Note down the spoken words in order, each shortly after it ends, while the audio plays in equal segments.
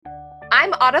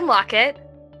I'm Autumn Lockett.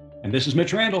 And this is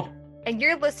Mitch Randall. And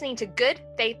you're listening to Good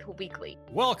Faith Weekly.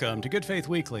 Welcome to Good Faith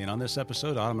Weekly. And on this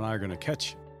episode, Autumn and I are going to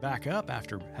catch back up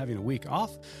after having a week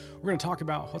off. We're going to talk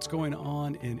about what's going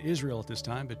on in Israel at this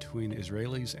time between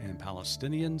Israelis and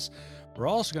Palestinians. We're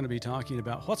also going to be talking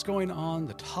about what's going on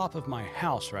the top of my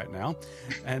house right now.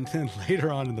 And then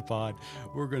later on in the pod,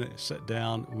 we're going to sit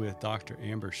down with Dr.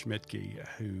 Amber Schmidtke,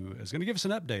 who is going to give us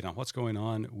an update on what's going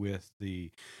on with the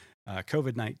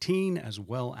COVID-19 as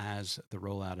well as the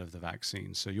rollout of the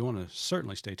vaccine. So you want to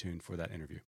certainly stay tuned for that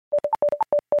interview.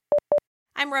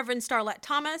 I'm Reverend Starlette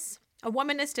Thomas, a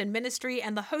womanist in ministry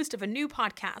and the host of a new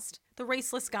podcast, The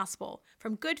Raceless Gospel,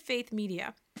 from Good Faith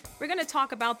Media. We're going to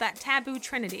talk about that taboo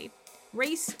trinity,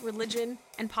 race, religion,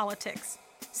 and politics.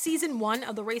 Season 1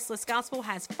 of The Raceless Gospel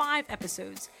has 5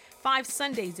 episodes, 5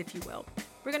 Sundays, if you will.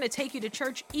 We're going to take you to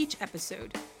church each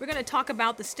episode. We're going to talk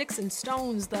about the sticks and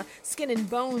stones, the skin and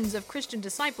bones of Christian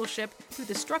discipleship through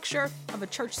the structure of a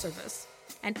church service.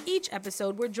 And each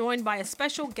episode, we're joined by a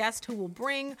special guest who will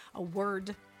bring a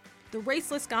word. The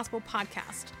Raceless Gospel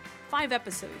Podcast. 5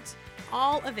 episodes,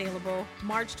 all available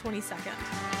March 22nd.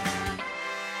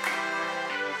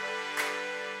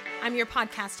 I'm your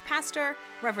podcast pastor,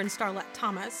 Reverend Starlette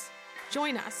Thomas.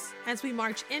 Join us as we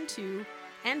march into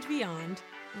and beyond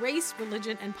race,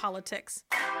 religion, and politics.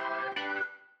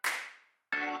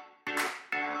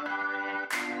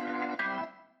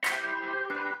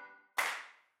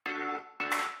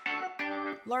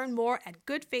 Learn more at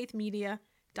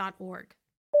goodfaithmedia.org.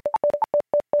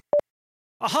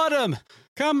 Autumn,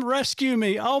 come rescue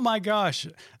me. Oh my gosh.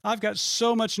 I've got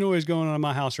so much noise going on in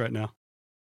my house right now.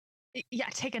 Yeah,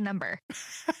 take a number.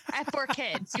 I have 4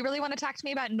 kids. You really want to talk to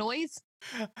me about noise?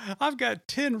 I've got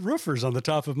 10 roofers on the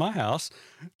top of my house.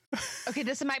 Okay,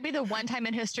 this might be the one time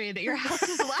in history that your house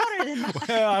is louder than mine.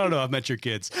 Well, I don't know. I've met your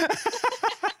kids.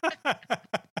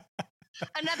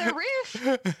 Another roof?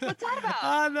 What's that about?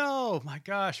 I know. My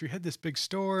gosh, we had this big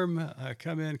storm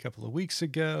come in a couple of weeks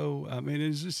ago. I mean,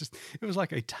 it was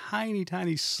like a tiny,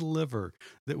 tiny sliver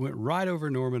that went right over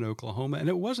Norman, Oklahoma. And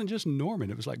it wasn't just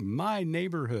Norman. It was like my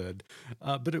neighborhood.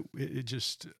 But it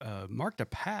just marked a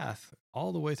path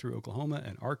all the way through Oklahoma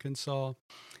and Arkansas.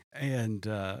 And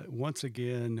once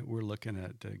again, we're looking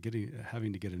at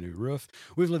having to get a new roof.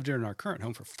 We've lived here in our current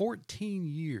home for 14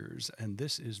 years, and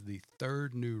this is the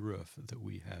 3rd new roof that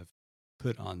we have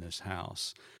put on this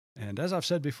house. And as I've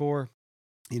said before,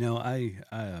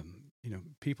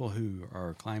 people who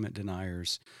are climate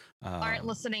deniers aren't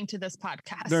listening to this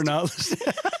podcast. They're not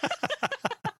listening.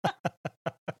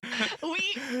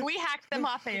 We hacked them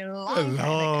off a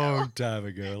long time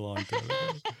ago.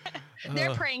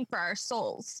 They're praying for our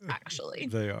souls, actually.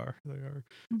 They are.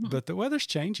 Mm-hmm. But the weather's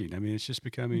changing. I mean, it's just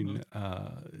becoming,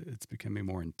 it's becoming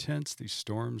more intense. These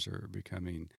storms are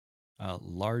becoming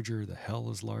larger. The hell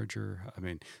is larger. I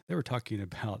mean, they were talking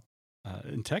about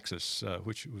in Texas,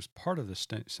 which was part of the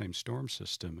same storm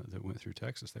system that went through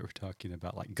Texas. They were talking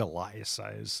about like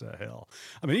Goliath-size hell.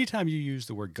 I mean, anytime you use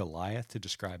the word Goliath to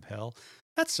describe hell,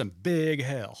 that's some big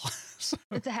hell. So,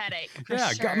 it's a headache.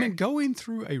 Sure. I mean, going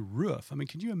through a roof. I mean,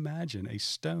 can you imagine a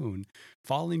stone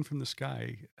falling from the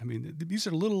sky? I mean, these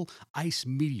are little ice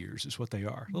meteors is what they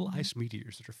are. Little ice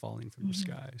meteors that are falling from the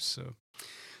sky. So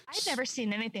I've never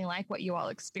seen anything like what you all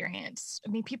experienced. I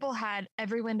mean, people had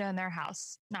every window in their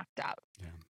house knocked out. Yeah.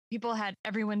 People had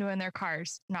every window in their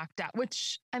cars knocked out,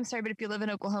 which I'm sorry, but if you live in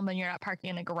Oklahoma and you're not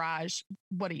parking in a garage,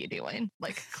 what are you doing?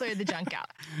 Like, clear the junk out.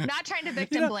 Not trying to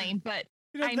victim blame, but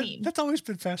that's always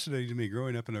been fascinating to me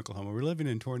growing up in Oklahoma. We're living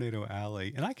in Tornado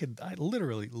Alley, and I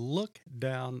literally look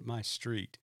down my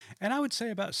street, and I would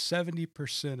say about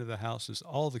 70% of the houses,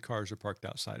 all the cars are parked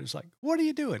outside. It's like, what are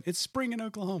you doing? It's spring in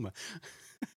Oklahoma.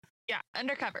 Yeah,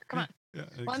 undercover. Come on. Yeah,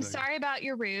 exactly. Well, I'm sorry about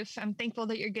your roof. I'm thankful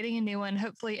that you're getting a new one.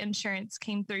 Hopefully insurance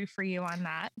came through for you on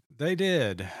that. They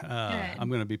did. I'm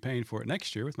going to be paying for it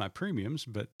next year with my premiums,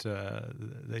 but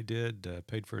they did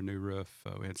paid for a new roof.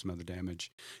 We had some other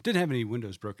damage. Didn't have any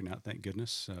windows broken out, thank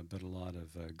goodness, but a lot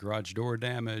of garage door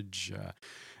damage.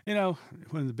 One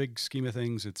of the big scheme of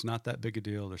things, it's not that big a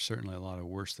deal. There's certainly a lot of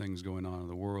worse things going on in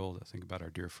the world. I think about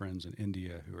our dear friends in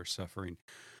India who are suffering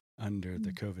under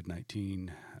the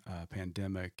COVID-19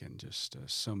 pandemic, and just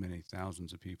so many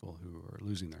thousands of people who are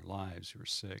losing their lives, who are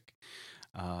sick.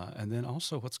 And then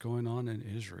also what's going on in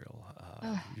Israel.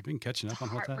 You've been catching up on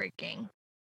what that? Heartbreaking.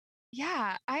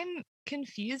 Yeah, I'm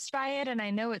confused by it, and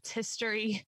I know its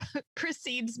history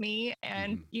precedes me,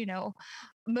 and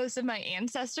most of my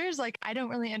ancestors. Like, I don't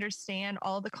really understand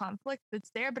all the conflict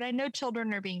that's there, but I know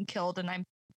children are being killed, and I'm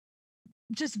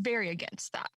just very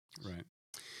against that. Right.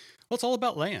 Well, it's all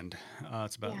about land.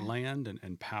 It's about land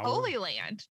and power. Holy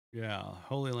land. Yeah,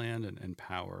 Holy Land and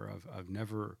power. I've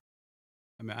never.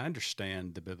 I mean, I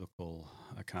understand the biblical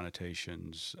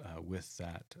connotations with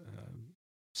that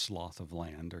sloth of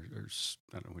land, I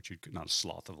don't know what you'd not a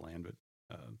sloth of land, but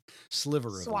sliver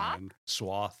of Swap? land,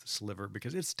 swath, sliver,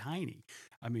 because it's tiny.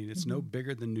 I mean, it's no Mhm.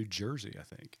 bigger than New Jersey, I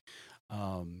think.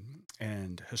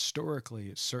 And historically,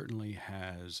 it certainly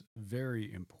has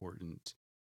very important.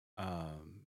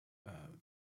 Um,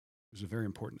 it was a very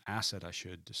important asset, I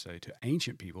should to say, to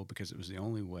ancient people because it was the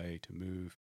only way to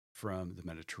move from the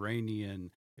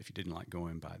Mediterranean if you didn't like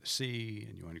going by the sea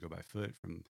and you wanted to go by foot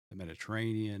from the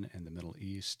Mediterranean and the Middle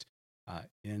East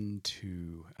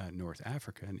into North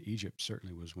Africa. And Egypt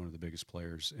certainly was one of the biggest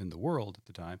players in the world at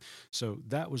the time. So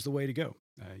that was the way to go.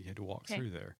 You had to walk Okay. through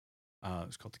there. It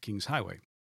was called the King's Highway.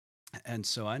 And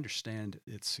so I understand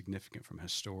it's significant from a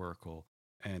historical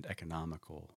and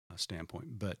economical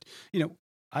standpoint. But, you know,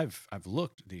 I've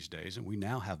looked these days, and we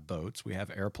now have boats, we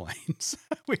have airplanes,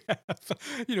 we have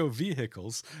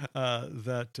vehicles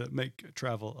that make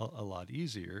travel a lot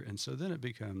easier, and so then it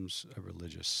becomes a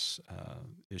religious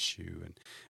issue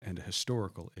and a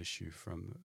historical issue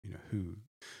from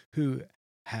who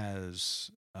has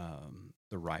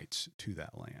the rights to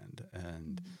that land,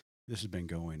 and Mhm. this has been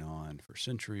going on for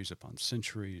centuries upon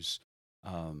centuries.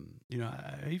 Even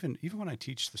when I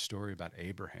teach the story about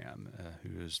Abraham,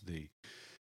 who is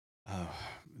uh,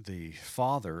 the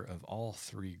father of all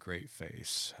three great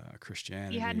faiths,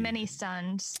 Christianity. He had many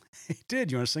sons. He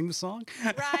did. You want to sing the song?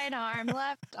 Right arm,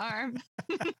 left arm.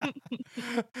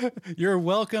 You're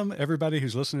welcome, everybody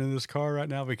who's listening to this car right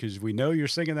now, because we know you're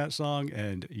singing that song,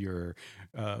 and you're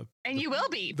And you will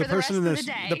be the for the rest person of in the this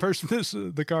day. the person this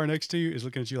the car next to you is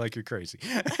looking at you like you're crazy.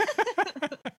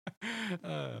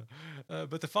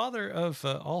 But the father of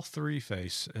all three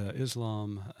faiths,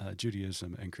 Islam,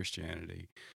 Judaism, and Christianity,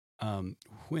 um,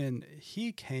 when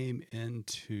he came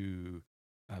into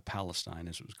Palestine,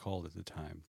 as it was called at the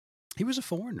time, he was a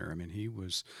foreigner. I mean, he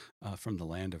was from the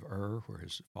land of Ur, where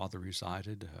his father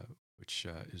resided, which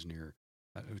is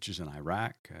in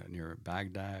Iraq, near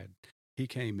Baghdad. He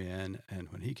came in, and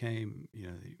when he came,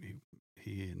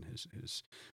 he and his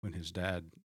when his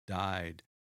dad died,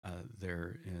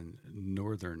 there in the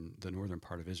northern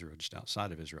part of Israel, just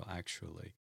outside of Israel,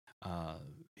 actually.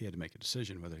 He had to make a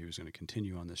decision whether he was going to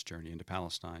continue on this journey into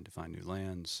Palestine to find new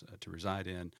lands to reside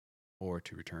in, or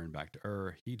to return back to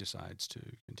Ur. He decides to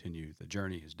continue the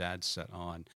journey his dad set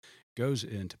on, goes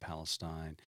into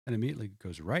Palestine, and immediately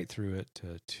goes right through it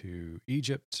to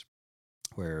Egypt,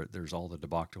 where there's all the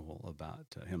debacle about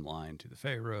him lying to the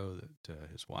Pharaoh that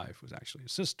his wife was actually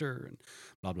his sister, and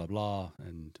blah, blah, blah,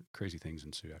 and crazy things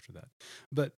ensue after that.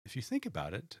 But if you think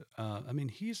about it, I mean,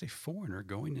 he's a foreigner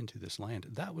going into this land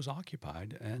that was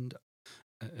occupied and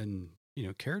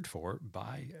cared for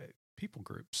by people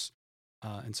groups.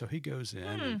 And so he goes in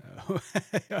and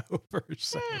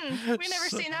We never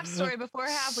seen that story before,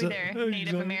 have we there,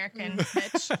 Native American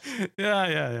Mitch?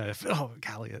 Yeah. Oh,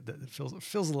 golly, it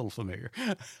feels a little familiar.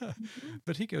 Mhm.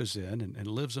 But he goes in and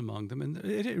lives among them, and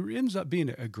it ends up being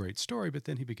a great story. But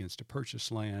then he begins to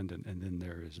purchase land, and then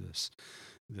there is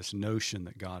this notion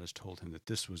that God has told him that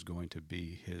this was going to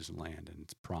be his land, and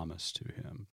it's promised to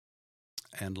him.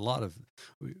 And a lot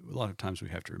of times we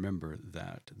have to remember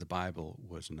that the Bible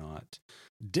was not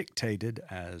dictated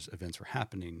as events were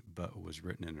happening, but was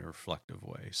written in a reflective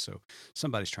way. So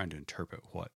somebody's trying to interpret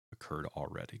what occurred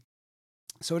already.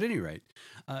 So at any rate,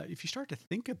 if you start to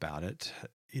think about it,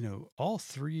 all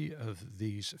three of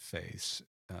these faiths,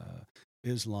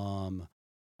 Islam,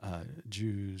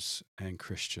 Jews, and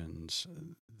Christians,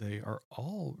 they are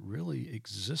all really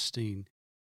existing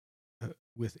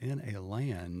within a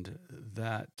land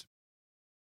that,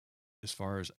 as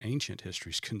far as ancient history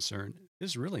is concerned,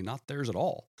 is really not theirs at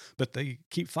all. But they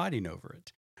keep fighting over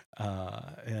it.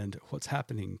 And what's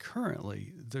happening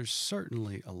currently, there's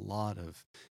certainly a lot of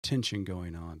tension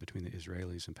going on between the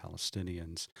Israelis and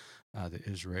Palestinians. The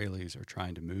Israelis are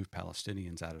trying to move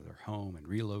Palestinians out of their home and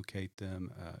relocate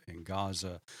them in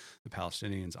Gaza. The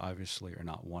Palestinians obviously are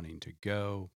not wanting to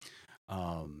go.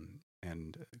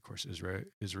 And of course,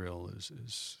 Israel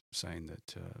is saying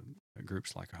that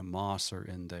groups like Hamas are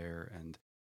in there, and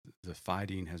the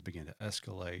fighting has begun to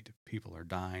escalate. People are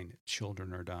dying,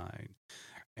 children are dying,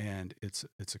 and it's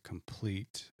a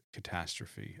complete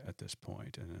catastrophe at this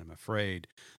point. And I'm afraid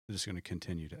that it's going to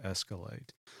continue to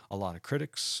escalate. A lot of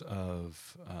critics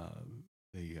of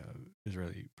the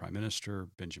Israeli Prime Minister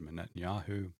Benjamin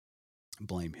Netanyahu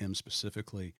blame him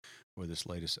specifically for this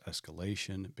latest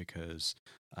escalation because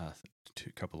a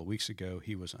couple of weeks ago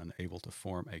he was unable to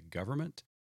form a government.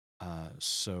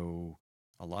 So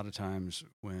a lot of times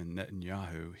when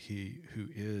Netanyahu, who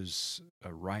is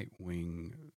a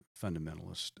right-wing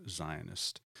fundamentalist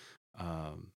Zionist,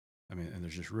 and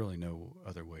there's just really no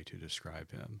other way to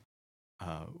describe him.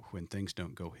 When things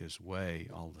don't go his way,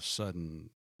 all of a sudden,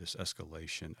 this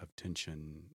escalation of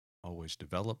tension always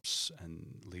develops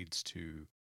and leads to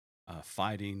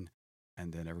fighting,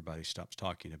 and then everybody stops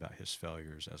talking about his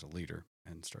failures as a leader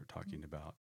and start talking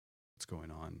about what's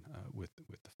going on with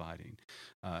the fighting.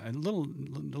 And little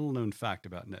known fact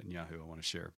about Netanyahu I want to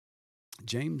share.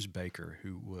 James Baker,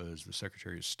 who was the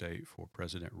Secretary of State for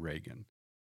President Reagan,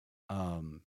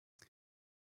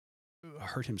 I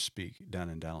heard him speak down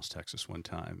in Dallas, Texas one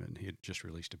time, and he had just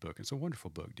released a book. It's a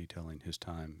wonderful book detailing his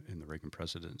time in the Reagan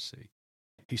presidency.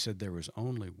 He said there was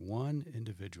only one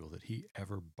individual that he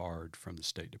ever barred from the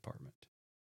State Department.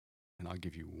 And I'll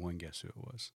give you one guess who it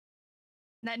was.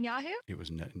 Netanyahu? It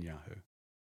was Netanyahu.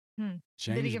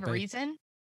 Did he give a reason?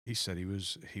 He said he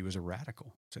was a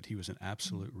radical. Said he was an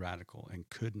absolute radical and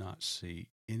could not see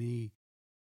any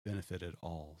benefit at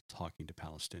all talking to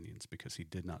Palestinians because he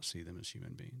did not see them as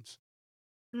human beings.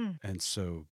 And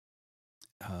so,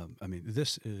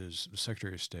 this is the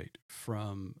Secretary of State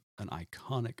from an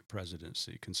iconic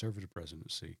presidency, conservative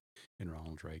presidency in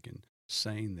Ronald Reagan,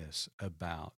 saying this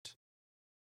about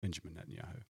Benjamin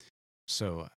Netanyahu.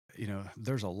 So,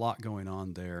 there's a lot going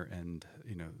on there. And,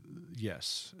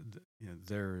 yes,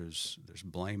 there's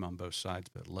blame on both sides,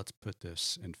 but let's put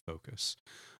this in focus.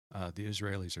 The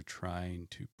Israelis are trying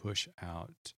to push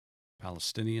out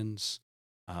Palestinians,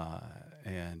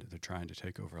 and they're trying to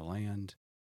take over land.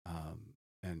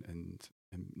 And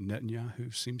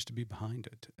Netanyahu seems to be behind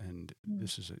it. And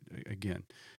this is, again,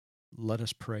 let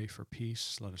us pray for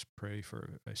peace. Let us pray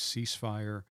for a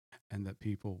ceasefire, and that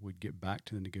people would get back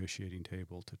to the negotiating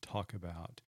table to talk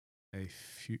about a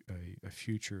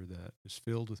future that is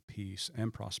filled with peace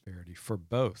and prosperity for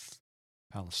both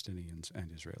Palestinians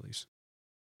and Israelis.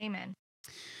 Amen.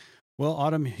 Well,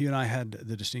 Autumn, you and I had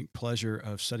the distinct pleasure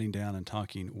of sitting down and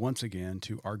talking once again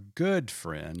to our good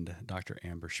friend, Dr.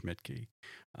 Amber Schmidtke.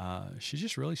 She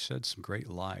just really shed some great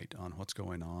light on what's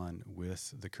going on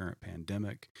with the current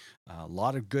pandemic. A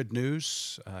lot of good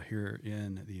news here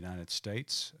in the United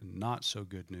States, not so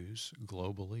good news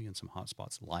globally in some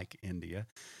hotspots like India.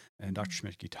 And Dr.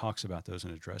 Schmidtke talks about those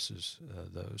and addresses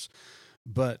those.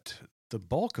 But the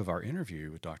bulk of our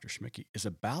interview with Dr. Schmidtke is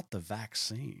about the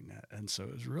vaccine. And so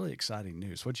it was really exciting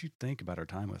news. What did you think about our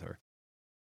time with her?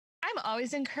 I'm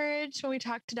always encouraged when we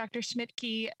talk to Dr.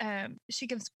 Schmidtke. She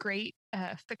gives great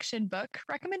fiction book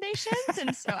recommendations.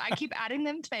 And so I keep adding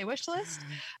them to my wish list.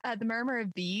 The Murmur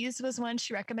of Bees was one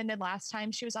she recommended last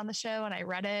time she was on the show, and I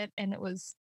read it, and it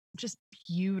was just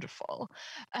beautiful.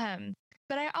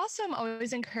 But I also am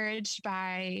always encouraged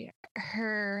by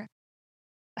her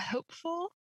hopeful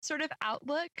sort of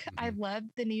outlook. I loved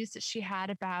the news that she had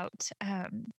about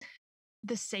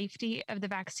the safety of the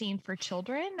vaccine for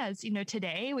children. As you know,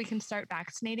 today we can start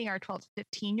vaccinating our 12 to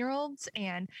 15-year-olds,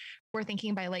 and we're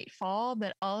thinking by late fall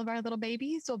that all of our little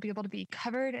babies will be able to be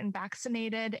covered and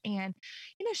vaccinated. And,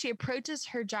 she approaches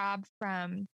her job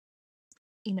from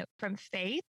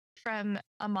faith, from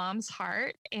a mom's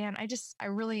heart. And I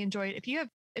really enjoyed it.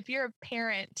 If you're a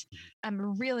parent,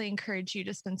 really encourage you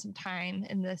to spend some time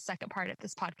in the second part of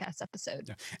this podcast episode.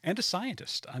 Yeah. And a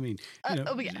scientist.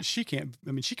 She can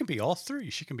be all three.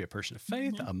 She can be a person of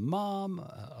faith, a mom,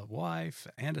 a wife,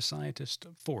 and a scientist.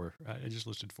 4. I just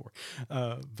listed 4.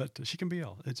 But she can be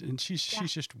all. And she's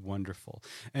just wonderful.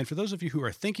 And for those of you who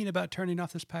are thinking about turning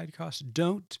off this podcast,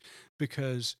 don't,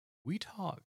 because we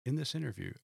talk in this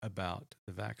interview about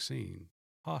the vaccine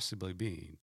possibly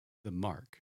being the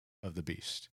mark of the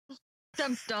beast.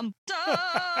 Dum, dum,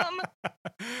 dum.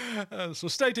 So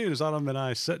stay tuned as Autumn and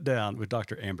I sit down with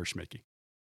Dr. Amber Schmidtke.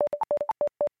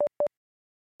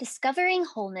 Discovering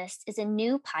Wholeness is a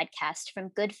new podcast from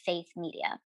Good Faith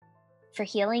Media for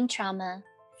healing trauma,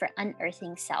 for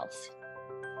unearthing self.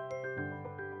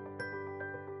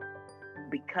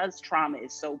 Because trauma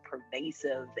is so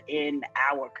pervasive in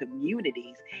our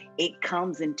communities, it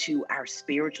comes into our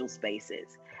spiritual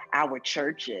spaces, our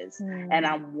churches. And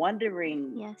I'm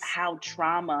wondering how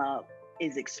trauma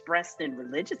is expressed in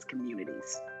religious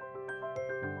communities.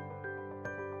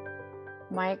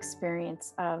 My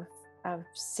experience of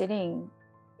sitting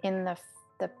in the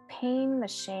pain, the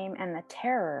shame, and the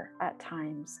terror at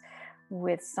times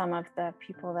with some of the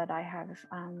people that I have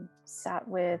sat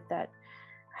with that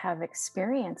have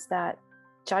experienced that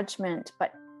judgment,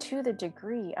 but to the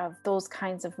degree of those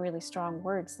kinds of really strong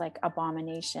words like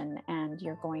abomination and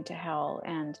you're going to hell.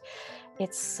 And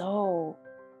it's so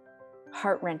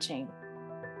heart-wrenching.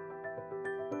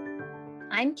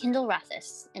 I'm Kendall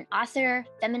Rothis, an author,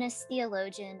 feminist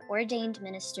theologian, ordained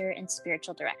minister, and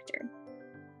spiritual director.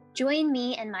 Join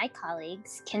me and my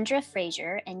colleagues, Kendra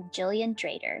Frazier and Jillian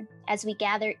Drader, as we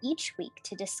gather each week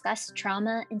to discuss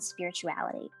trauma and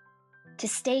spirituality, to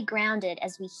stay grounded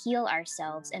as we heal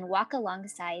ourselves and walk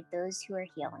alongside those who are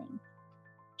healing.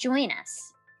 Join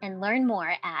us and learn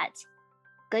more at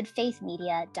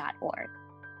goodfaithmedia.org.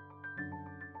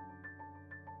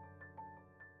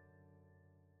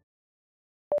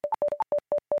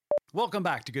 Welcome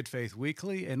back to Good Faith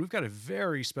Weekly, and we've got a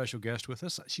very special guest with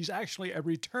us. She's actually a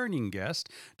returning guest.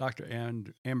 Dr.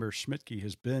 Amber Schmidtke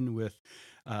has been with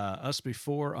us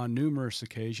before on numerous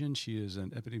occasions. She is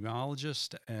an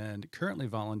epidemiologist and currently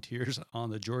volunteers on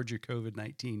the Georgia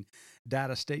COVID-19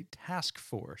 Data State Task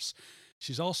Force.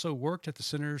 She's also worked at the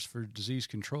Centers for Disease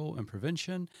Control and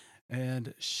Prevention,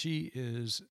 and she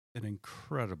is an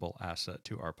incredible asset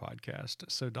to our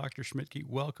podcast. So, Dr. Schmidtke,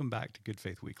 welcome back to Good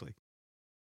Faith Weekly.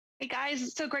 Hey guys,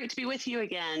 it's so great to be with you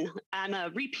again. I'm a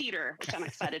repeater, which I'm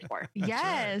excited for.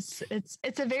 Yes, right.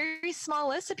 It's a very small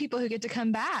list of people who get to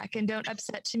come back and don't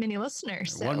upset too many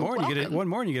listeners. So one more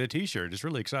and you get a T-shirt. It's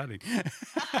really exciting.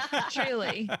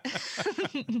 Truly.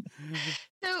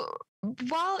 So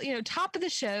while, top of the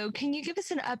show, can you give us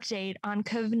an update on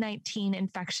COVID-19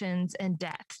 infections and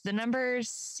deaths? The numbers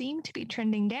seem to be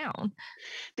trending down.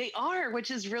 They are,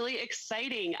 which is really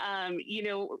exciting.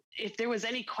 If there was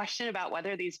any question about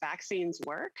whether these vaccines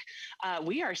work,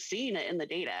 we are seeing it in the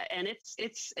data, and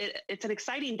it's an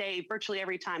exciting day virtually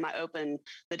every time I open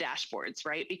the dashboards,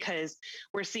 right? Because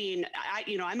we're seeing,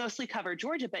 I mostly cover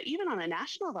Georgia, but even on a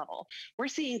national level, we're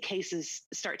seeing cases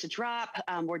start to drop.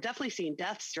 We're definitely seeing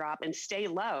deaths drop and stay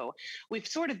low. We've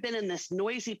sort of been in this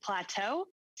noisy plateau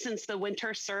since the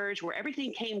winter surge where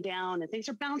everything came down and things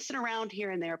are bouncing around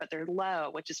here and there, but they're low,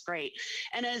 which is great.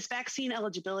 And as vaccine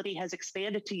eligibility has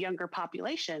expanded to younger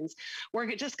populations,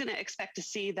 we're just going to expect to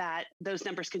see that those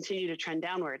numbers continue to trend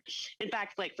downward. In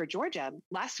fact, like for Georgia,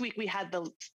 last week we had the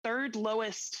third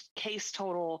lowest case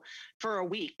total for a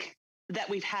week that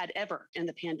we've had ever in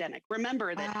the pandemic.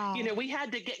 Remember that, wow. We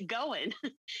had to get going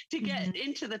to get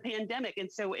into the pandemic. And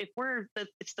so if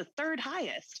it's the third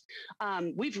highest,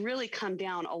 we've really come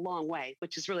down a long way,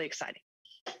 which is really exciting.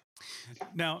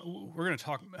 Now, we're going to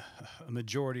talk we're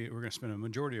going to spend a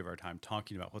majority of our time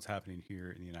talking about what's happening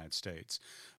here in the United States.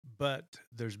 But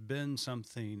there's been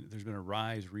a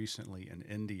rise recently in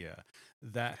India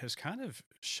that has kind of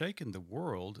shaken the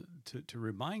world to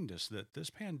remind us that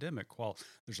this pandemic, while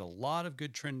there's a lot of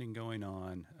good trending going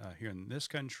on here in this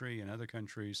country and other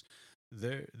countries,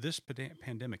 this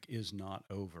pandemic is not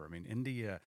over. I mean,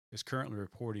 India is currently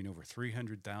reporting over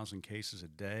 300,000 cases a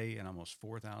day and almost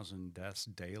 4,000 deaths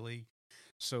daily.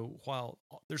 So while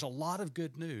there's a lot of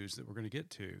good news that we're going to get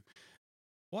to,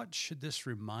 what should this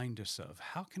remind us of?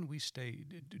 How can we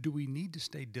do we need to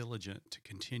stay diligent to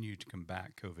continue to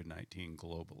combat COVID-19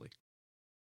 globally?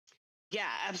 Yeah,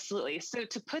 absolutely. So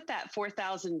to put that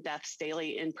 4,000 deaths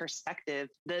daily in perspective,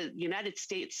 the United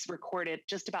States recorded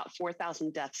just about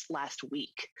 4,000 deaths last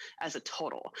week as a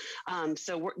total.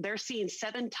 So they're seeing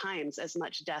 7 times as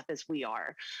much death as we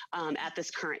are at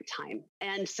this current time.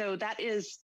 And so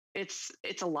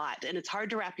it's a lot, and it's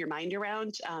hard to wrap your mind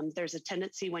around. There's a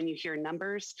tendency when you hear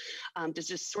numbers to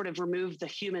just sort of remove the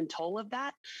human toll of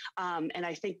that. And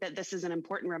I think that this is an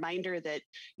important reminder that,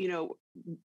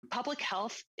 public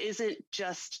health isn't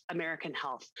just American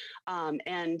health.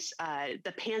 And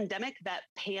the pandemic, that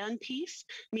pan piece,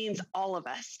 means all of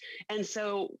us. And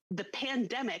so the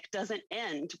pandemic doesn't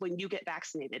end when you get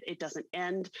vaccinated. It doesn't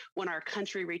end when our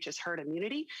country reaches herd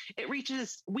immunity.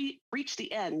 We reach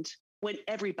the end when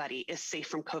everybody is safe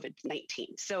from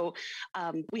COVID-19. So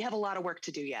we have a lot of work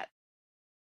to do yet.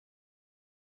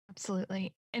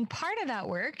 Absolutely. And part of that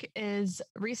work is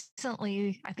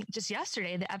recently, I think just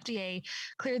yesterday, the FDA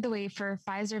cleared the way for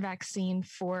Pfizer vaccine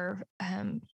for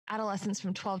adolescents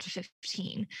from 12 to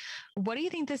 15. What do you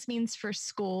think this means for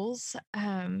schools?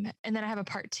 And then I have a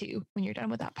part 2 when you're done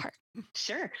with that part.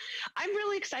 Sure. I'm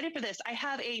really excited for this. I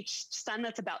have a son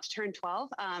that's about to turn 12.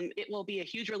 It will be a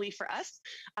huge relief for us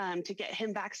to get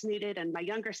him vaccinated, and my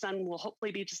younger son will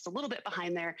hopefully be just a little bit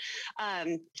behind there.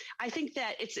 I think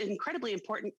that it's incredibly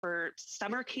important for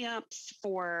summer camps,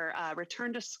 for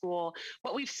return to school.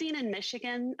 What we've seen in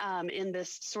Michigan in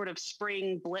this sort of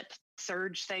spring blip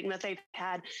surge thing that they've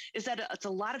had is that it's a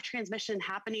lot of transmission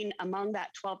happening among that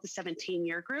 12 to 17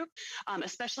 year group,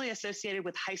 especially associated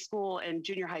with high school and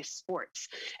junior high sports.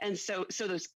 And so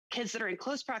those kids that are in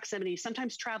close proximity,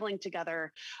 sometimes traveling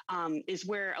together, is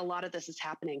where a lot of this is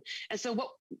happening. And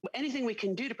so anything we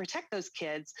can do to protect those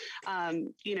kids,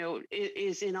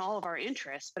 is in all of our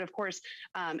interests. But of course,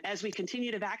 as we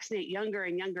continue to vaccinate younger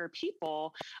and younger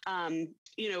people,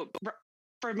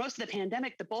 for most of the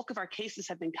pandemic, the bulk of our cases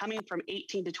have been coming from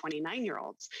 18 to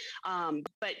 29-year-olds,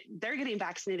 but they're getting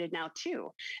vaccinated now too.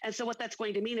 And so what that's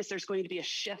going to mean is there's going to be a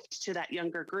shift to that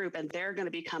younger group, and they're going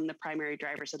to become the primary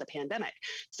drivers of the pandemic.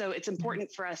 So it's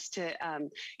important for us to,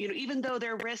 even though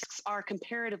their risks are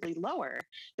comparatively lower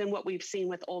than what we've seen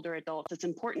with older adults, it's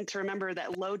important to remember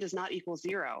that low does not equal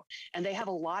zero, and they have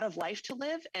a lot of life to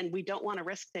live, and we don't want to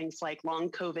risk things like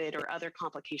long COVID or other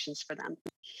complications for them.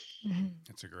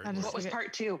 That's a great one. What was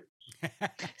part two?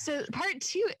 So part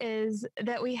two is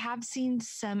that we have seen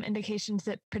some indications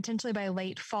that potentially by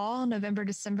late fall, November,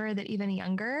 December, that even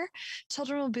younger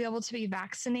children will be able to be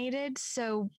vaccinated.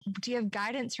 So do you have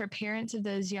guidance for parents of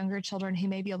those younger children who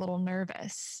may be a little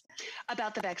nervous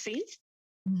about the vaccines?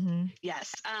 Mm-hmm.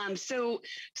 Yes. So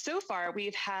far,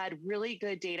 we've had really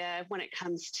good data when it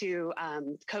comes to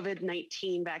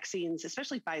COVID-19 vaccines,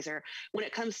 especially Pfizer, when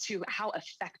it comes to how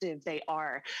effective they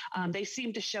are. They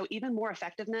seem to show even more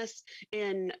effectiveness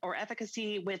or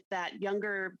efficacy with that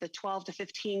younger, the 12 to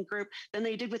 15 group than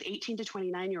they did with 18 to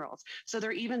 29-year-olds. So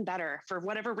they're even better for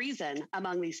whatever reason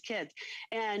among these kids.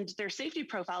 And their safety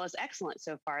profile is excellent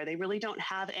so far. They really don't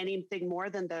have anything more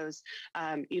than those,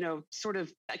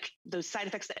 those side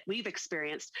effects that we've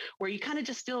experienced, where you kind of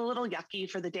just feel a little yucky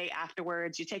for the day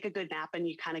afterwards. You take a good nap and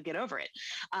you kind of get over it.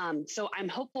 So I'm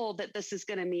hopeful that this is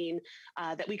going to mean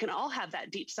that we can all have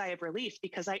that deep sigh of relief,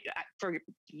 because for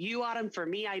you, Autumn, for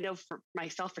me, I know for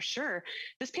myself for sure,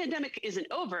 this pandemic isn't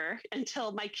over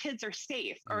until my kids are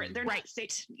safe, or they're not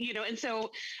safe, and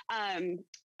so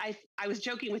I was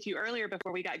joking with you earlier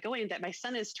before we got going that my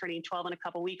son is turning 12 in a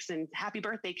couple weeks, and happy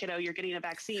birthday, kiddo, you're getting a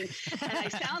vaccine. And I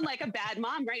sound like a bad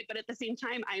mom, right? But at the same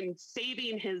time, I'm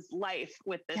saving his life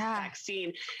with this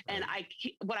vaccine. And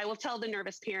what I will tell the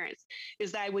nervous parents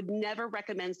is that I would never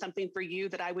recommend something for you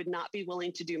that I would not be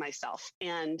willing to do myself.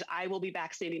 And I will be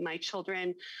vaccinating my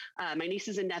children, my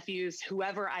nieces and nephews,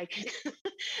 whoever I can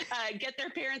get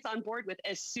their parents on board with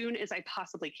as soon as I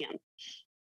possibly can.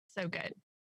 So good.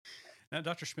 Now,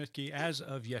 Dr. Schmidtke, as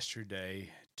of yesterday,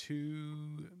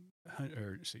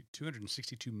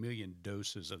 262 million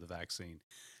doses of the vaccine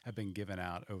have been given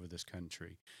out over this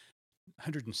country.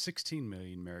 116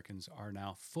 million Americans are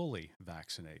now fully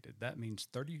vaccinated. That means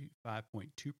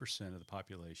 35.2% of the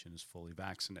population is fully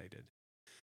vaccinated.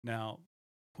 Now,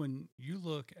 when you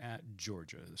look at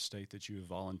Georgia, the state that you have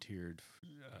volunteered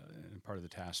and part of the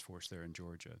task force there in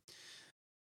Georgia,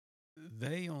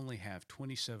 they only have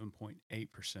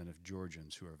 27.8% of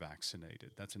Georgians who are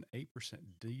vaccinated. That's an 8%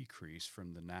 decrease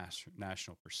from the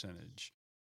national percentage.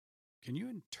 Can you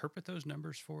interpret those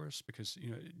numbers for us? Because,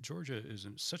 Georgia is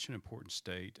such an important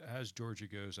state. As Georgia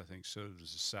goes, I think so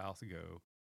does the South go.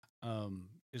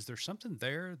 Is there something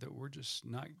there that we're just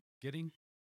not getting?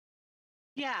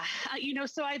 Yeah,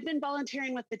 so I've been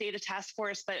volunteering with the Data Task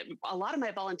Force, but a lot of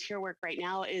my volunteer work right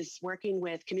now is working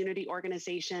with community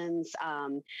organizations,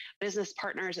 business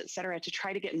partners, et cetera, to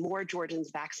try to get more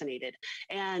Georgians vaccinated.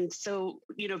 And so,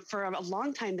 for a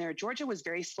long time there, Georgia was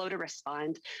very slow to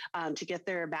respond to get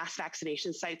their mass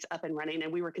vaccination sites up and running.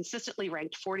 And we were consistently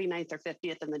ranked 49th or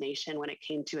 50th in the nation when it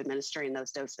came to administering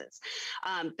those doses.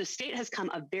 The state has come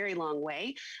a very long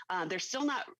way. They're still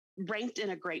not ranked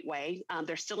in a great way.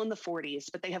 They're still in the 40s,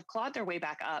 but they have clawed their way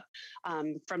back up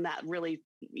from that really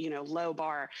low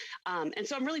bar. And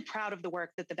so I'm really proud of the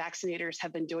work that the vaccinators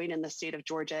have been doing in the state of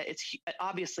Georgia. It's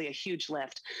obviously a huge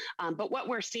lift. But what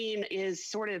we're seeing is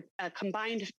sort of a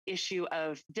combined issue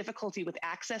of difficulty with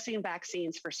accessing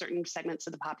vaccines for certain segments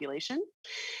of the population.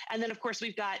 And then, of course,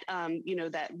 we've got,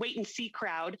 that wait and see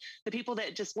crowd, the people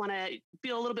that just want to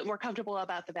feel a little bit more comfortable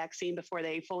about the vaccine before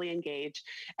they fully engage.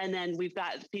 And then we've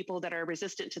got people that are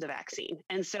resistant to the vaccine.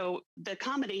 And so the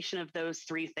combination of those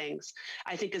three things,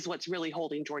 I think, is what's really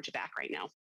holding Georgia back right now.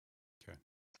 Okay.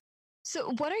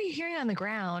 So what are you hearing on the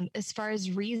ground as far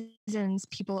as reasons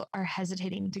people are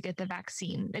hesitating to get the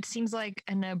vaccine? It seems like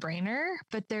a no-brainer,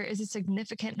 but there is a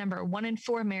significant number. 1 in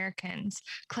 4 Americans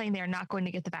claim they are not going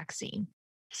to get the vaccine.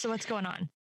 So what's going on?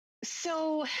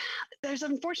 So first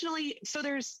of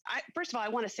all, I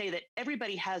want to say that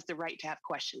everybody has the right to have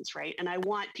questions, right? And I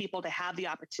want people to have the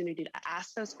opportunity to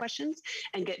ask those questions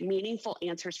and get meaningful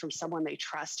answers from someone they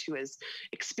trust who is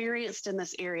experienced in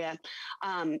this area.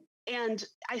 And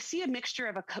I see a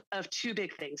mixture of two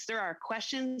big things. There are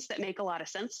questions that make a lot of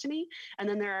sense to me. And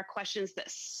then there are questions that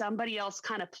somebody else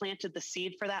kind of planted the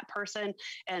seed for that person.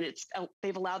 And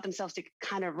they've allowed themselves to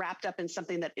kind of wrapped up in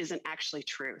something that isn't actually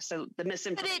true. So the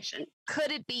misinformation.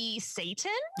 Could it be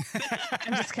Satan?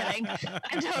 I'm just kidding.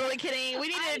 I'm totally kidding. We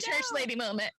needed a church lady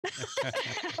moment.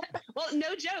 Well,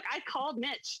 no joke. I called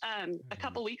Mitch a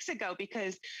couple weeks ago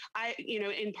because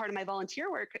in part of my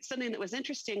volunteer work, something that was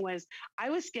interesting was I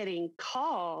was getting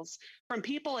calls from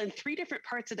people in 3 different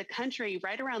parts of the country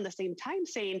right around the same time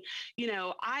saying,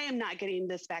 I am not getting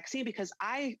this vaccine because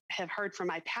I have heard from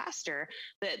my pastor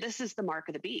that this is the mark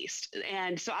of the beast.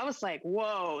 And so I was like,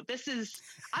 whoa,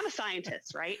 I'm a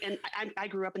scientist, right? And I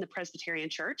grew up in the Presbyterian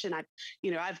church, and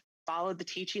I've followed the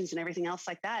teachings and everything else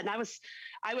like that. And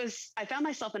I found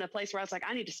myself in a place where I was like,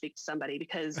 I need to speak to somebody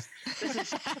because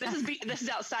this is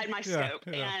outside my scope.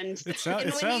 Yeah. And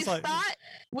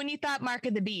when you thought Mark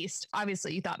of the Beast,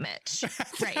 obviously you thought Mitch,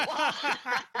 right? Well,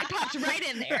 I popped right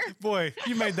in there. Boy,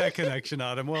 you made that connection,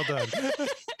 Autumn. Well done.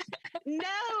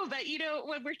 No, but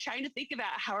when we're trying to think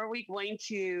about how are we going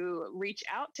to reach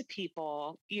out to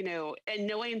people, and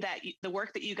knowing that the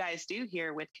work that you guys do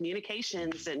here with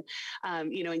communications and,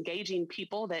 engaging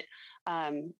people that,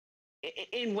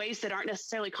 in ways that aren't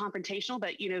necessarily confrontational,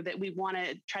 but, that we want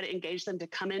to try to engage them to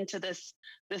come into this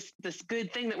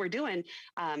good thing that we're doing.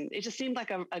 It just seemed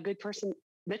like a good person.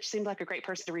 Mitch seemed like a great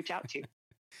person to reach out to.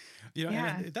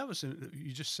 And that was,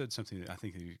 you just said something that I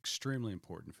think is extremely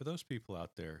important for those people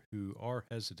out there who are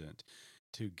hesitant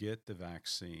to get the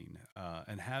vaccine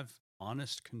and have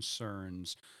honest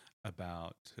concerns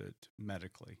about it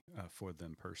medically for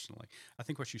them personally. I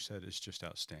think what you said is just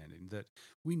outstanding, that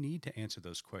we need to answer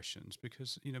those questions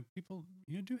because, people,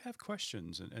 do have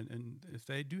questions and if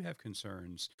they do have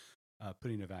concerns,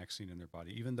 putting a vaccine in their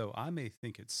body, even though I may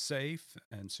think it's safe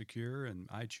and secure and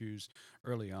I choose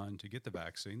early on to get the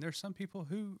vaccine, there's some people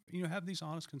who, have these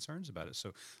honest concerns about it.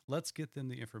 So let's get them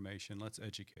the information, let's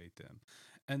educate them.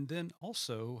 And then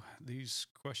also these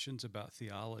questions about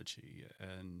theology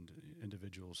and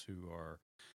individuals who are,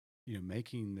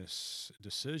 making this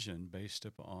decision based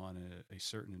upon a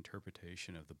certain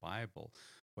interpretation of the Bible.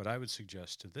 What I would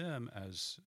suggest to them,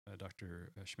 as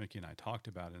Dr. Schmidtke and I talked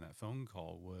about in that phone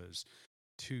call, was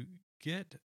to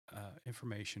get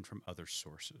information from other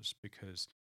sources, because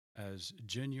as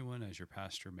genuine as your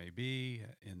pastor may be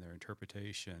in their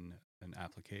interpretation and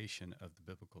application of the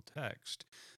biblical text,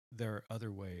 there are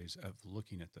other ways of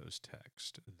looking at those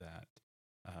texts that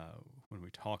when we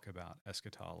talk about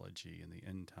eschatology and the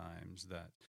end times,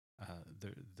 that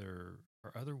there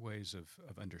are other ways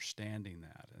of understanding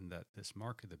that, and that this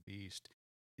mark of the beast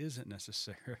isn't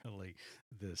necessarily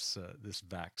this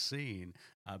vaccine,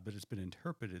 but it's been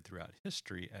interpreted throughout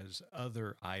history as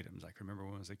other items. I can remember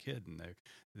when I was a kid and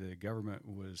the government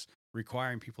was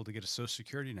requiring people to get a Social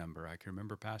Security number. I can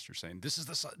remember pastors saying, this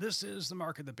is the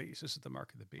mark of the beast. This is the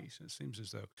mark of the beast. And it seems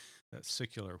as though that's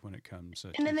secular when it comes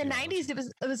and in the theology. 90s,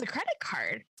 it was a credit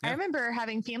card. Yeah. I remember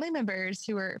having family members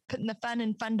who were putting the fun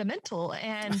in fundamental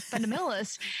and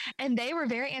fundamentalist, and they were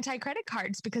very anti-credit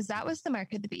cards because that was the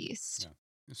mark of the beast. Yeah.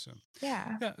 So,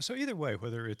 yeah. So either way,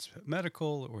 whether it's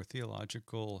medical or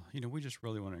theological, we just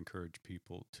really want to encourage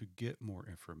people to get more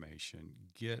information,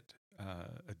 get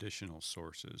additional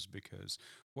sources, because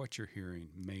what you're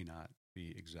hearing may not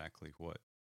be exactly what,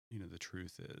 the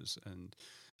truth is. And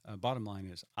bottom line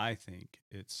is, I think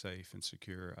it's safe and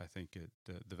secure. I think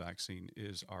the vaccine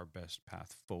is our best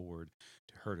path forward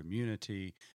to herd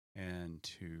immunity and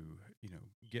to,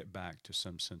 get back to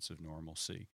some sense of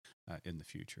normalcy in the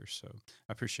future. So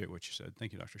I appreciate what you said.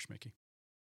 Thank you, Dr. Schmidtke.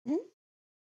 Mm-hmm.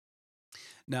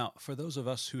 Now, for those of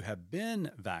us who have been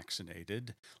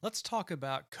vaccinated, let's talk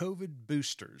about COVID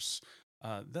boosters.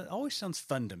 That always sounds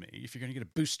fun to me, if you're going to get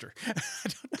a booster. I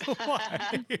don't know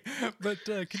why. But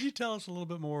could you tell us a little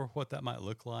bit more what that might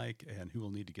look like and who will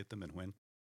need to get them and when?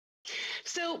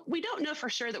 So we don't know for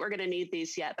sure that we're going to need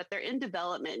these yet, but they're in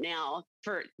development now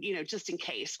for, just in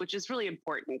case, which is really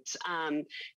important.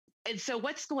 And so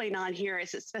what's going on here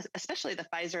is especially the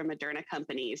Pfizer and Moderna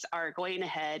companies are going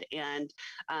ahead and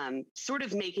sort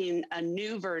of making a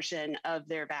new version of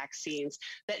their vaccines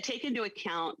that take into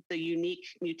account the unique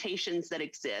mutations that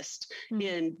exist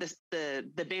in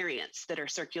the variants that are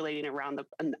circulating around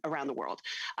the world.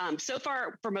 So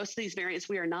far, for most of these variants,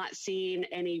 we are not seeing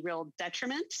any real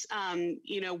detriment,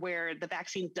 where the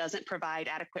vaccine doesn't provide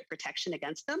adequate protection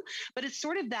against them. But it's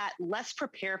sort of that let's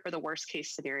prepare for the worst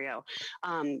case scenario.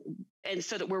 And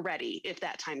so that we're ready if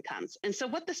that time comes. And so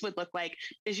what this would look like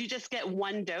is you just get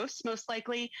one dose, most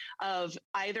likely, of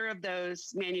either of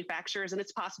those manufacturers. And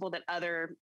it's possible that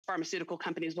other pharmaceutical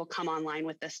companies will come online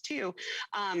with this too.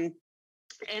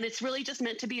 And it's really just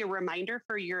meant to be a reminder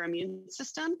for your immune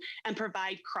system and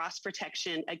provide cross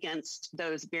protection against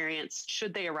those variants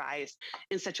should they arise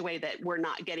in such a way that we're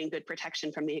not getting good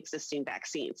protection from the existing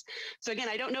vaccines. So again,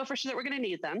 I don't know for sure that we're going to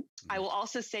need them. I will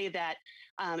also say that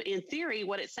in theory,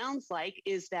 what it sounds like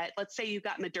is that, let's say you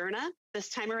got Moderna this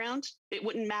time around, it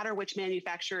wouldn't matter which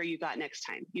manufacturer you got next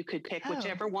time. You could pick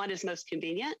whichever one is most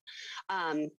convenient.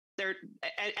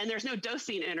 There's no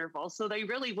dosing interval, so they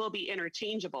really will be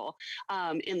interchangeable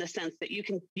in the sense that you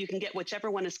can get whichever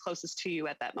one is closest to you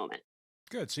at that moment.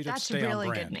 Good. So you don't That's stay really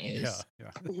on brand. good news.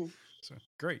 Yeah. Mhm. So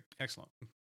great. Excellent.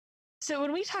 So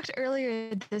when we talked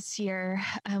earlier this year,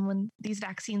 when these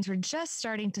vaccines were just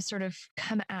starting to sort of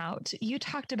come out, you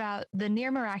talked about the near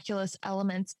miraculous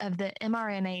elements of the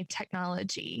mRNA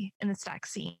technology in this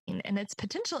vaccine and its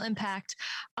potential impact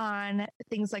on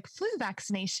things like flu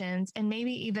vaccinations and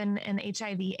maybe even in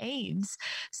HIV/AIDS.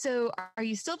 So are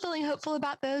you still feeling hopeful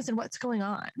about those and what's going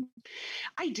on?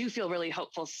 I do feel really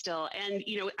hopeful still. And,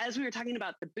 as we were talking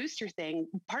about the booster thing,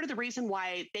 part of the reason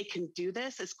why they can do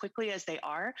this as quickly as they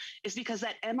are is because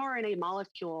that mRNA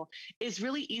molecule is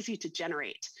really easy to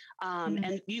generate.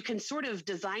 And you can sort of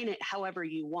design it however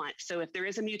you want. So if there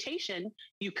is a mutation,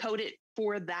 you code it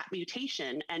for that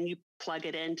mutation and you plug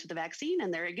it into the vaccine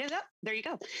and there you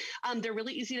go. They're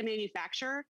really easy to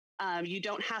manufacture. You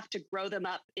don't have to grow them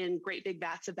up in great big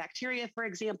vats of bacteria, for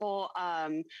example,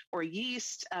 or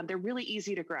yeast. They're really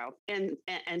easy to grow and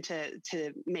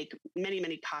to make many,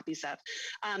 many copies of.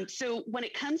 So when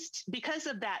it comes to, because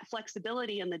of that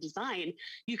flexibility in the design,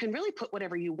 you can really put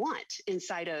whatever you want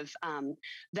inside of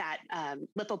that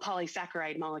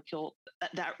lipopolysaccharide molecule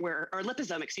or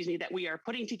liposome, that we are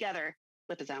putting together.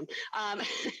 Liposome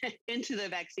into the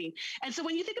vaccine. And so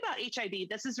when you think about HIV,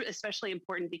 this is especially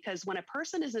important because when a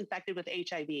person is infected with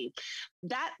HIV,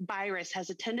 that virus has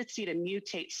a tendency to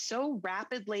mutate so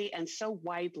rapidly and so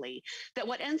widely that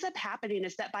what ends up happening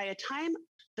is that by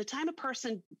the time a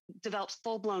person develops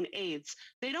full-blown AIDS,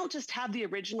 they don't just have the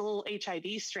original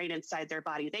HIV strain inside their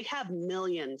body. They have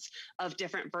millions of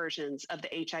different versions of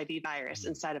the HIV virus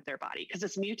inside of their body because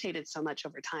it's mutated so much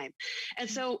over time. And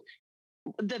so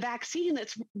the vaccine,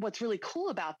 what's really cool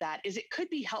about that is it could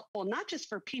be helpful not just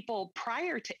for people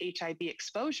prior to HIV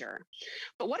exposure,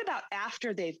 but what about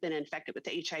after they've been infected with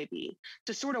HIV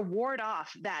to sort of ward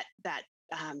off that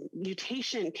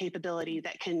mutation capability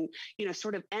that can,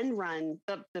 sort of end run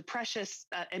the precious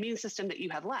immune system that you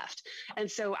have left. And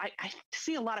so I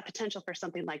see a lot of potential for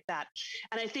something like that.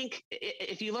 And I think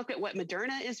if you look at what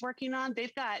Moderna is working on,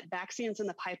 they've got vaccines in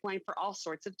the pipeline for all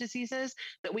sorts of diseases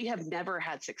that we have never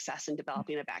had success in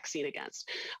developing a vaccine against.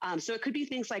 So it could be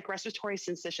things like respiratory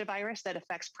syncytial virus that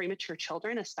affects premature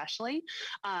children, especially.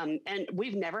 And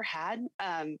we've never had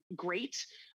great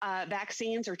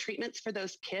vaccines or treatments for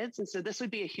those kids. And so this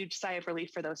would be a huge sigh of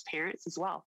relief for those parents as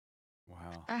well.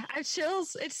 Wow. I have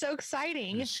chills. It's so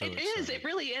exciting. It is. It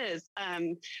really is.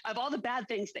 Of all the bad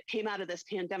things that came out of this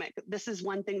pandemic, this is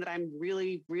one thing that I'm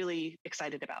really, really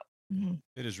excited about.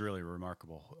 It is really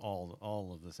remarkable.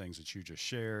 All of the things that you just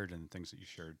shared and things that you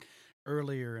shared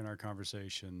earlier in our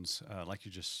conversations, like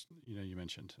you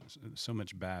mentioned, so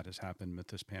much bad has happened with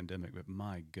this pandemic, but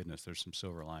my goodness, there's some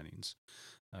silver linings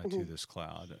to this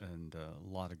cloud and a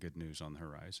lot of good news on the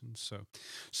horizon.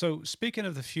 So speaking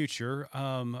of the future,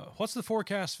 what's the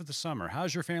forecast for the summer?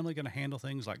 How's your family going to handle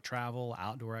things like travel,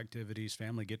 outdoor activities,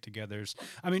 family get-togethers?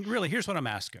 I mean, really, here's what I'm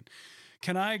asking.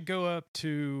 Can I go up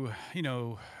to,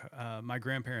 my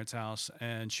grandparents' house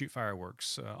and shoot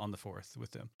fireworks on the 4th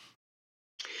with them?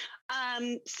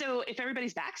 So if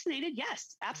everybody's vaccinated,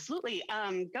 yes, absolutely.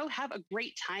 Go have a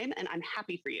great time and I'm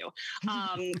happy for you.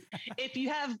 If you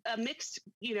have a mixed,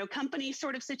 company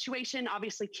sort of situation,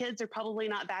 obviously kids are probably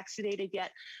not vaccinated yet.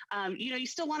 You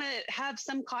still want to have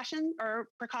some caution or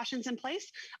precautions in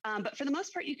place. But for the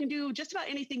most part, you can do just about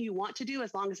anything you want to do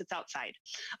as long as it's outside.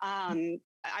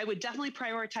 I would definitely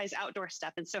prioritize outdoor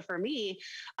stuff. And so for me,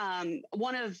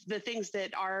 one of the things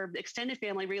that our extended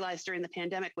family realized during the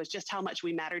pandemic was just how much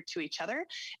we mattered to each other.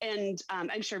 And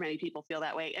I'm sure many people feel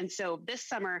that way. And so this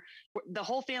summer, the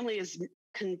whole family is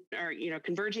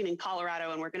converging in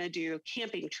Colorado, and we're going to do a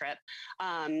camping trip.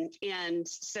 And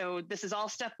so this is all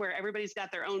stuff where everybody's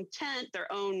got their own tent,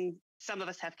 some of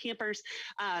us have campers,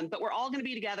 but we're all going to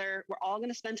be together. We're all going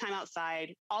to spend time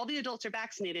outside. All the adults are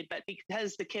vaccinated, but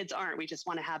because the kids aren't, we just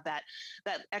want to have that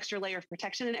extra layer of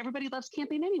protection. And everybody loves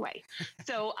camping anyway.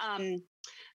 So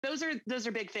those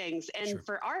are big things. And Sure.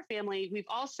 for our family, we've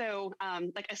also,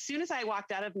 like as soon as I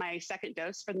walked out of my second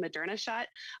dose for the Moderna shot,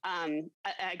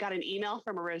 I got an email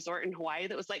from a resort in Hawaii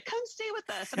that was like, come stay with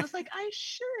us. And I was like, I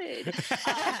should.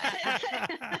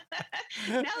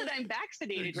 Now that I'm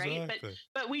vaccinated, right?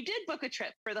 But we did book a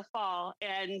trip for the fall,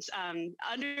 and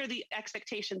under the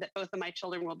expectation that both of my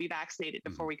children will be vaccinated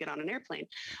before we get on an airplane.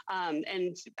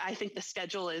 And I think the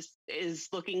schedule is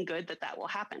looking good that will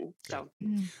happen. So,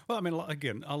 well, I mean,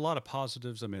 again, a lot of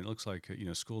positives. I mean, it looks like,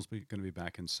 school's going to be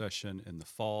back in session in the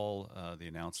fall. The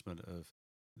announcement of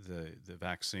the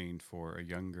vaccine for a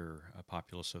younger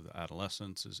populace of the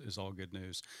adolescents is all good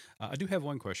news. I do have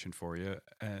one question for you.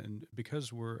 And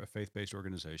because we're a faith-based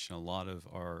organization, a lot of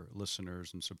our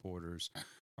listeners and supporters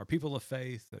are people of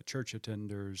faith, church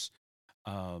attenders.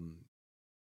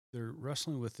 They're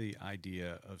wrestling with the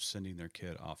idea of sending their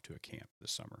kid off to a camp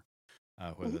this summer,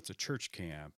 whether it's a church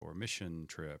camp or a mission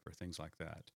trip or things like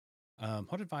that.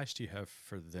 What advice do you have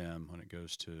for them when it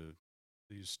goes to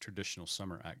these traditional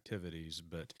summer activities,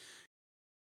 but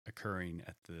occurring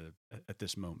at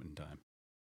this moment in time?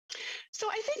 So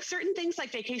I think certain things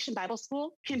like Vacation Bible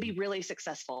School can be really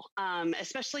successful,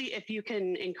 especially if you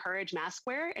can encourage mask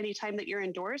wear anytime that you're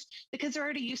indoors, because they're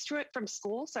already used to it from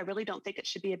school. So I really don't think it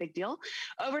should be a big deal.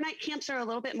 Overnight camps are a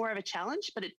little bit more of a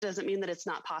challenge, but it doesn't mean that it's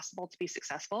not possible to be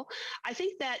successful. I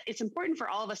think that it's important for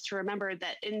all of us to remember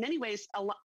that in many ways, a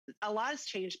lot has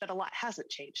changed, but a lot hasn't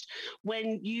changed.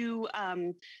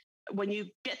 When you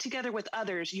get together with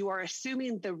others, you are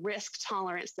assuming the risk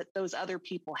tolerance that those other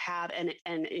people have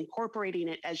and incorporating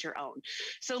it as your own.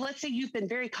 So let's say you've been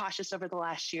very cautious over the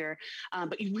last year,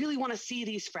 but you really want to see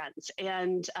these friends,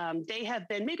 and they have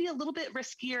been maybe a little bit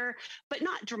riskier, but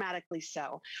not dramatically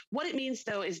so. What it means,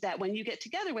 though, is that when you get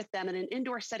together with them in an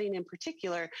indoor setting in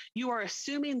particular, you are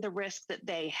assuming the risk that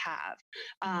they have.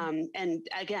 And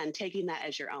again, taking that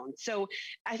as your own. So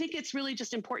I think it's really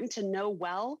just important to know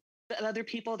the other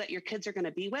people that your kids are going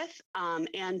to be with,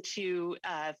 and to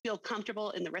feel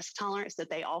comfortable in the risk tolerance that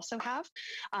they also have.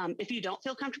 If you don't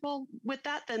feel comfortable with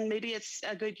that, then maybe it's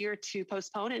a good year to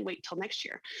postpone and wait till next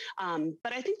year.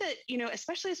 But I think that,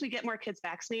 especially as we get more kids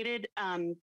vaccinated,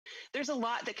 there's a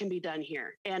lot that can be done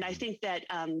here. And I think that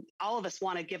all of us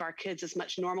want to give our kids as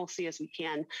much normalcy as we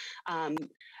can.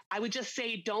 I would just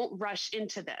say, don't rush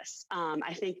into this.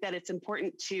 I think that it's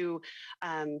important to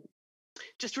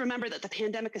just remember that the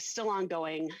pandemic is still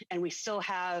ongoing, and we still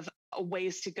have a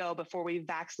ways to go before we've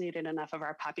vaccinated enough of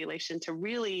our population to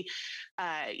really,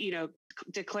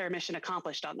 declare mission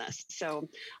accomplished on this. So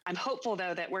I'm hopeful,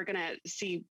 though, that we're going to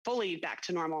see fully back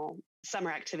to normal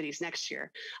summer activities next year,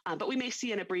 but we may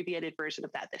see an abbreviated version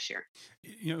of that this year.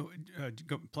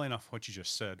 Playing off what you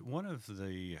just said, one of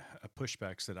the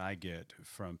pushbacks that I get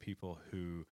from people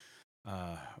who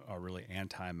are really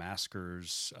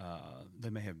anti-maskers. They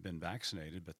may have been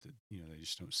vaccinated, but they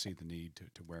just don't see the need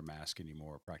to wear a mask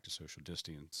anymore, practice social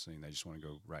distancing. They just want to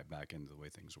go right back into the way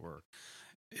things were.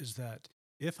 Is that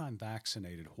if I'm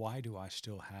vaccinated, why do I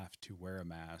still have to wear a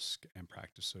mask and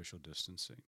practice social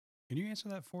distancing? Can you answer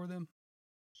that for them?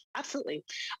 Absolutely.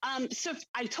 So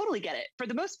I totally get it. For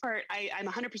the most part, I'm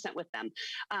 100% with them.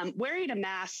 Wearing a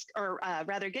mask, or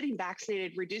rather getting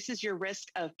vaccinated, reduces your risk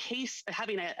of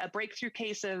having a breakthrough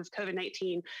case of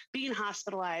COVID-19, being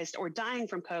hospitalized, or dying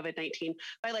from COVID-19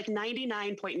 by like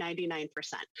 99.99%.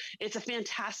 It's a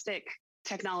fantastic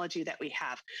technology that we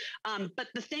have. But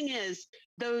the thing is,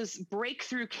 those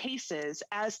breakthrough cases,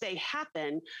 as they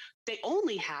happen, they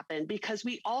only happen because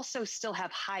we also still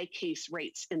have high case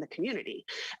rates in the community.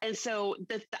 And so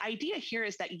the idea here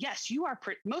is that, yes,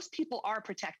 most people are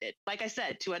protected, like I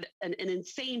said, to an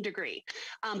insane degree.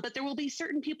 But there will be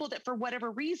certain people that, for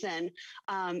whatever reason,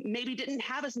 maybe didn't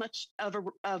have as much of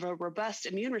a robust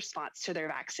immune response to their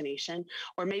vaccination,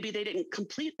 or maybe they didn't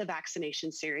complete the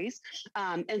vaccination series.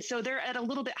 And so they're at a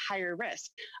little bit higher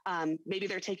risk. Maybe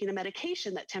they're taking a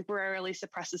medication that temporarily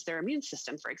suppresses their immune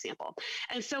system, for example.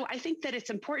 And so I think that it's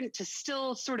important to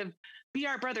still sort of be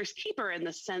our brother's keeper in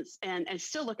this sense, and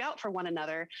still look out for one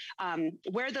another.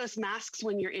 Wear those masks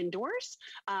when you're indoors.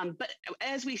 But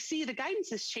as we see, the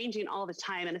guidance is changing all the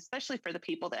time, and especially for the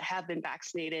people that have been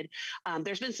vaccinated.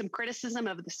 There's been some criticism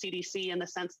of the CDC in the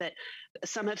sense that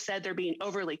some have said they're being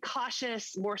overly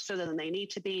cautious, more so than they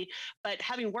need to be. But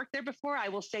having worked there before, I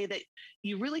will say that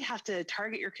you really have to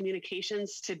target your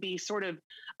communications to be sort of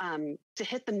to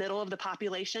hit the middle of the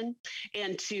population,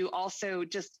 and to also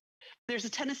just, there's a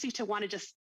tendency to want to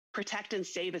just protect and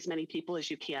save as many people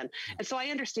as you can. And so I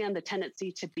understand the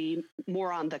tendency to be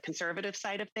more on the conservative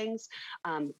side of things,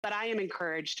 but I am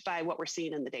encouraged by what we're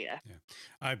seeing in the data.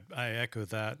 Yeah, I echo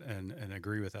that and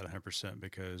agree with that 100%,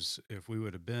 because if we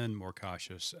would have been more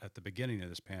cautious at the beginning of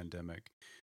this pandemic,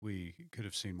 we could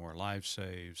have seen more lives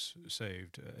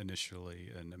saved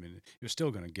initially. And I mean, it was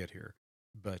still going to get here,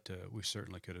 but we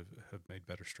certainly could have made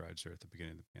better strides there at the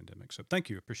beginning of the pandemic. So thank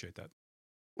you. Appreciate that.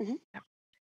 Mm-hmm. Yeah.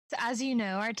 So as you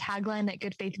know, our tagline at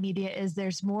Good Faith Media is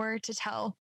 "There's more to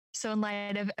tell." So in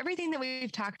light of everything that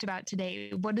we've talked about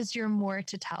today, what is your more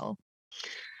to tell?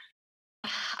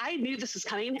 I knew this was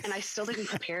coming, and I still didn't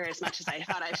prepare as much as I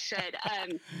thought I should.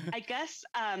 I guess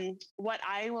what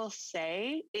I will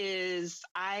say is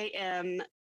I am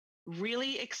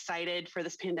really excited for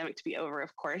this pandemic to be over,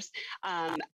 of course.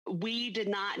 We did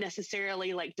not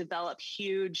necessarily develop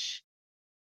huge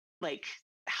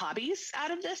hobbies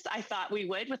out of this. I thought we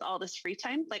would with all this free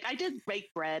time. I did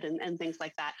bake bread and things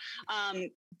like that.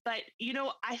 But,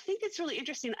 I think it's really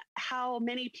interesting how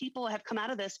many people have come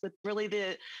out of this with really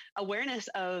the awareness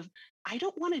of, I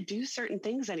don't want to do certain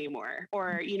things anymore.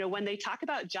 Or, when they talk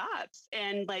about jobs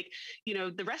and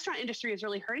the restaurant industry is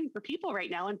really hurting for people right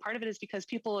now. And part of it is because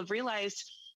people have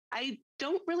realized, I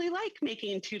don't really like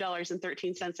making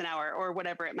 $2.13 an hour or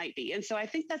whatever it might be. And so I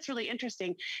think that's really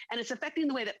interesting. And it's affecting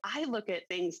the way that I look at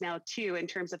things now too, in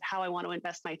terms of how I want to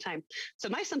invest my time. So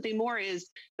my something more is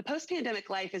the post-pandemic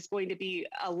life is going to be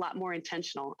a lot more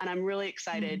intentional. And I'm really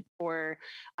excited for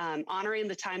honoring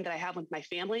the time that I have with my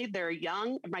family. They're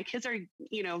young. My kids are,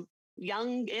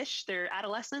 youngish, they're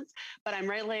adolescents, but I'm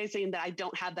realizing that I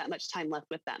don't have that much time left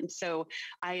with them. So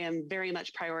I am very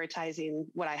much prioritizing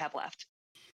what I have left.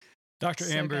 Dr.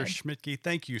 Amber Schmidtke,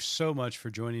 thank you so much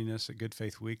for joining us at Good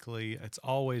Faith Weekly. It's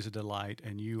always a delight,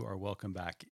 and you are welcome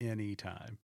back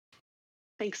anytime.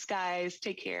 Thanks, guys.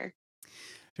 Take care.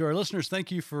 To our listeners,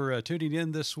 thank you for tuning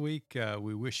in this week.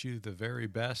 We wish you the very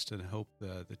best and hope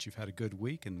that you've had a good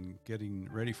week and getting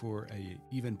ready for an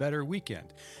even better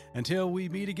weekend. Until we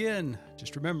meet again,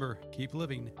 just remember, keep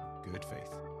living good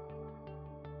faith.